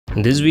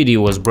This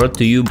video was brought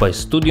to you by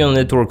Studio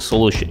Network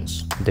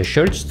Solutions, the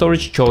shared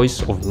storage choice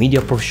of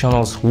media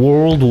professionals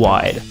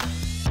worldwide.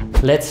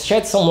 Let's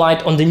shed some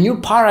light on the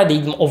new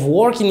paradigm of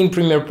working in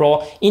Premiere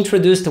Pro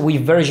introduced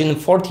with version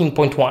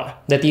 14.1,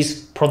 that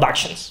is,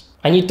 productions.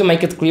 I need to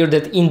make it clear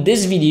that in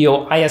this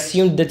video I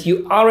assumed that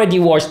you already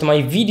watched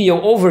my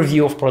video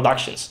overview of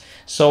productions,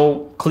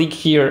 so click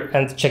here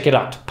and check it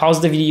out.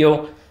 Pause the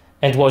video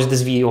and watch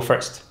this video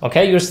first.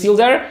 Okay, you're still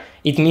there?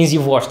 It means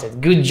you've watched it.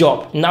 Good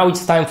job. Now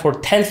it's time for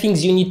 10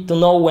 things you need to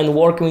know when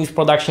working with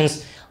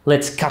productions.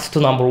 Let's cut to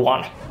number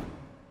 1.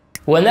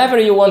 Whenever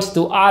you want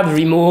to add,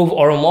 remove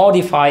or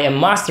modify a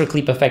master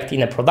clip effect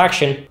in a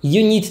production,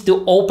 you need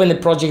to open a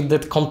project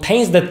that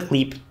contains that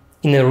clip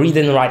in a read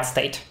and write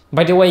state.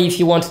 By the way, if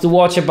you want to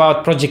watch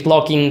about project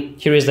locking,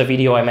 here is the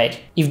video I made.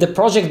 If the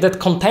project that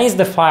contains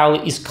the file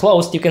is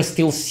closed, you can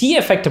still see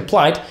effect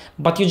applied,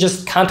 but you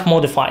just can't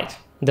modify it.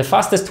 The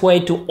fastest way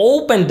to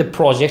open the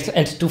project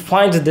and to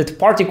find that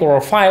particular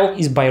file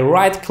is by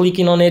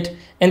right-clicking on it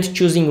and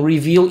choosing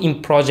Reveal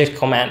in Project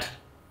command.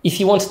 If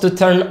you want to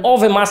turn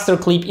off a master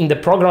clip in the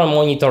program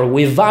monitor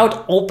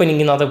without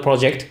opening another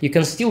project, you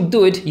can still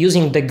do it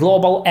using the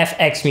global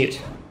FX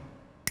mute.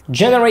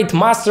 Generate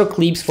master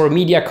clips for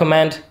media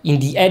command in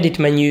the edit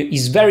menu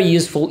is very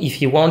useful if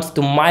you want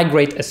to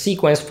migrate a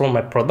sequence from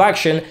a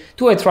production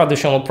to a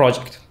traditional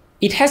project.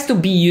 It has to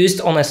be used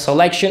on a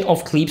selection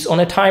of clips on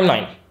a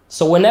timeline.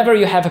 So whenever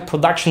you have a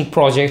production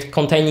project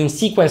containing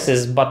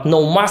sequences but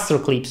no master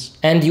clips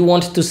and you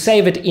want to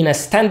save it in a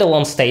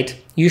standalone state,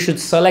 you should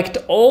select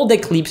all the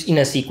clips in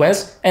a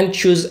sequence and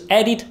choose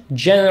Edit,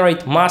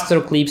 Generate Master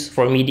Clips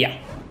for Media.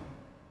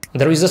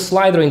 There is a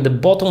slider in the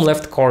bottom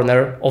left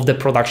corner of the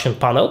production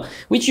panel,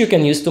 which you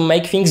can use to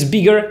make things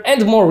bigger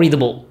and more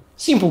readable.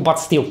 Simple but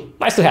still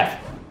nice to have.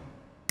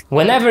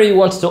 Whenever you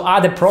want to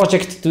add a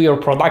project to your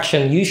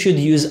production, you should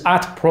use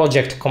Add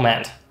Project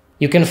command.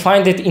 You can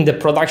find it in the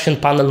production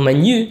panel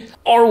menu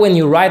or when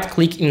you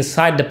right-click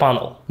inside the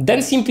panel. Then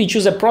simply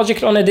choose a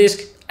project on a disk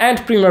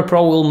and Premiere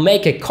Pro will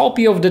make a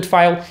copy of that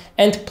file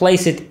and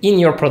place it in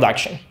your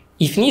production.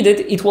 If needed,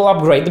 it will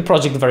upgrade the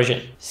project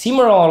version.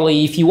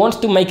 Similarly, if you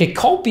want to make a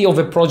copy of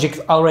a project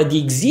already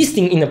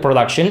existing in a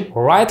production,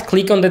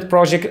 right-click on that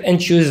project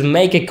and choose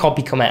Make a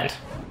Copy command.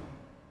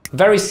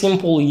 Very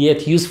simple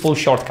yet useful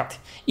shortcut.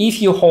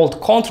 If you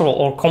hold Ctrl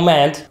or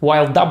Command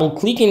while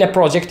double-clicking a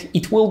project,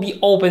 it will be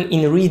open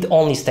in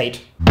read-only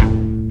state.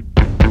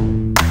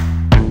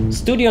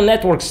 Studio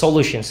Network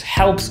Solutions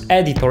helps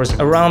editors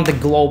around the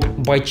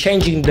globe by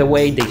changing the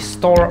way they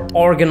store,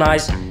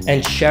 organize,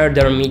 and share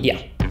their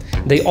media.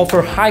 They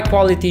offer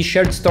high-quality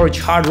shared storage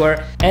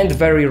hardware and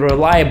very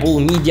reliable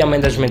media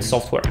management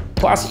software,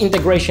 plus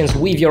integrations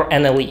with your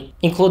NLE,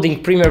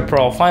 including Premiere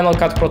Pro, Final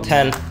Cut Pro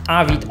 10,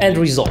 Avid, and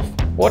Resolve.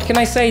 What can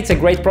I say? It's a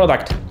great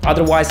product,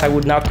 otherwise I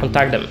would not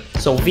contact them,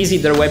 so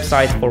visit their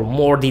website for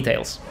more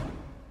details.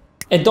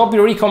 Adobe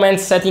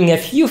recommends setting a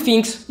few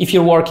things if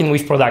you're working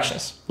with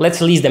productions.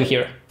 Let's list them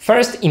here.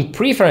 First, in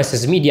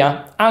Preferences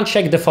Media,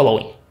 uncheck the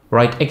following.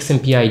 Write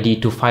XMP ID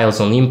to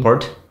files on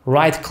import,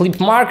 write clip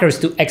markers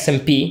to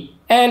XMP,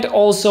 and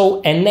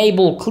also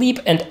enable clip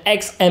and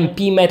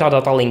XMP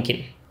metadata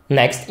linking.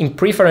 Next, in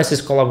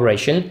Preferences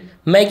Collaboration,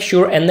 make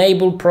sure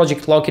Enable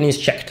Project Locking is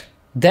checked.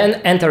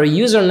 Then enter a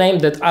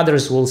username that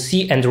others will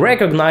see and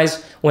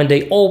recognize when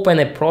they open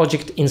a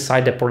project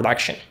inside the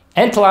production.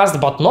 And last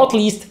but not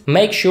least,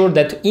 make sure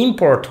that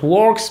Import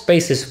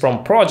Workspaces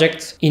from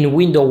Projects in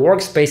Window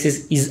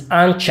Workspaces is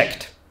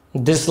unchecked.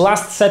 This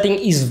last setting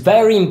is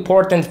very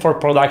important for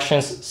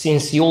productions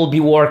since you'll be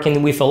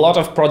working with a lot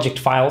of project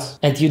files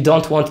and you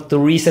don't want to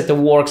reset a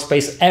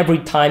workspace every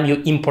time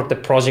you import a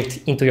project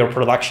into your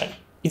production.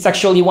 It's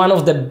actually one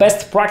of the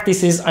best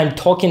practices I'm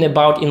talking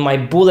about in my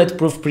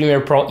Bulletproof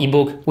Premiere Pro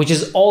ebook, which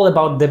is all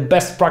about the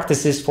best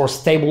practices for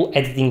stable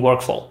editing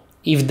workflow.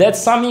 If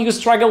that's something you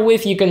struggle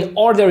with, you can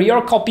order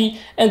your copy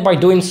and by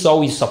doing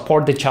so you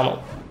support the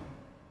channel.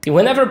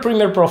 Whenever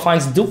Premiere Pro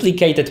finds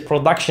duplicated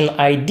production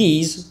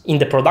IDs in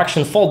the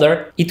production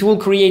folder, it will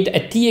create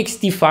a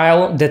TXT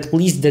file that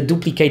lists the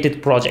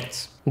duplicated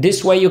projects.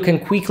 This way you can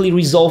quickly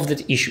resolve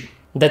that issue.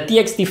 The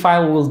TXT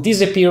file will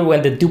disappear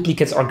when the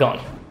duplicates are gone.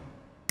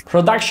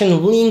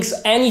 Production links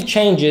any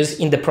changes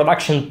in the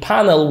production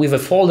panel with a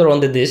folder on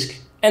the disk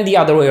and the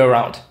other way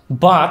around.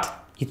 But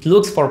it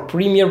looks for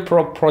Premiere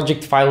Pro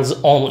project files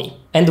only.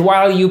 And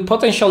while you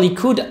potentially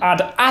could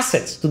add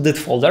assets to that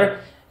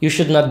folder, you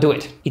should not do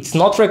it. It's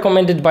not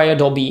recommended by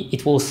Adobe,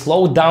 it will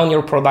slow down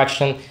your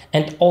production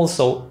and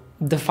also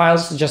the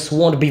files just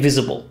won't be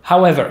visible.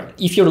 However,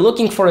 if you're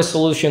looking for a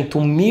solution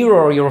to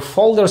mirror your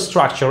folder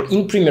structure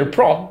in Premiere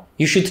Pro,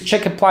 you should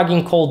check a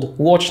plugin called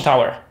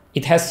Watchtower.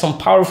 It has some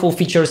powerful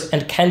features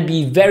and can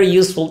be very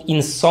useful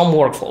in some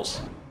workflows.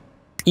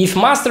 If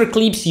master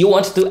clips you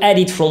want to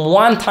edit from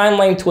one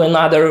timeline to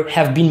another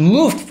have been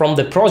moved from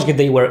the project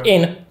they were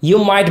in, you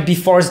might be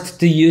forced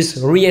to use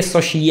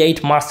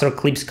Reassociate Master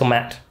Clips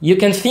command. You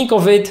can think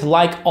of it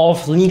like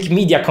of Link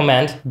Media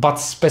command, but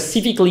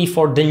specifically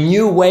for the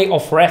new way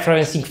of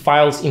referencing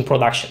files in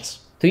productions.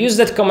 To use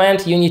that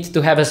command, you need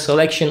to have a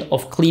selection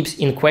of clips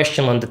in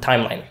question on the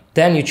timeline.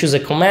 Then you choose a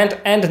command,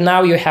 and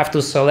now you have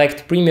to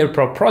select Premiere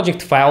Pro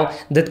project file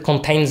that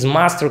contains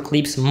master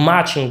clips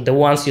matching the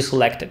ones you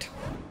selected.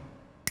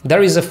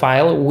 There is a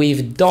file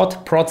with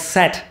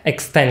 .ProdSet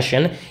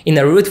Extension in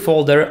a root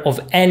folder of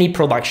any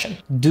production.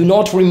 Do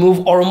not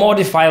remove or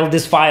modify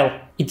this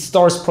file. It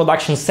stores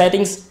production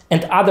settings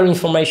and other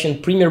information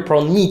Premiere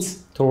Pro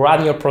needs to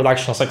run your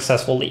production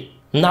successfully.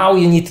 Now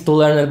you need to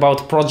learn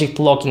about project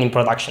locking in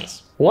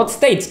productions. What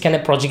states can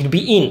a project be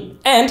in?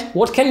 And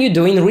what can you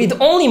do in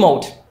read-only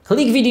mode?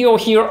 Click video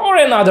here or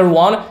another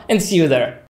one and see you there.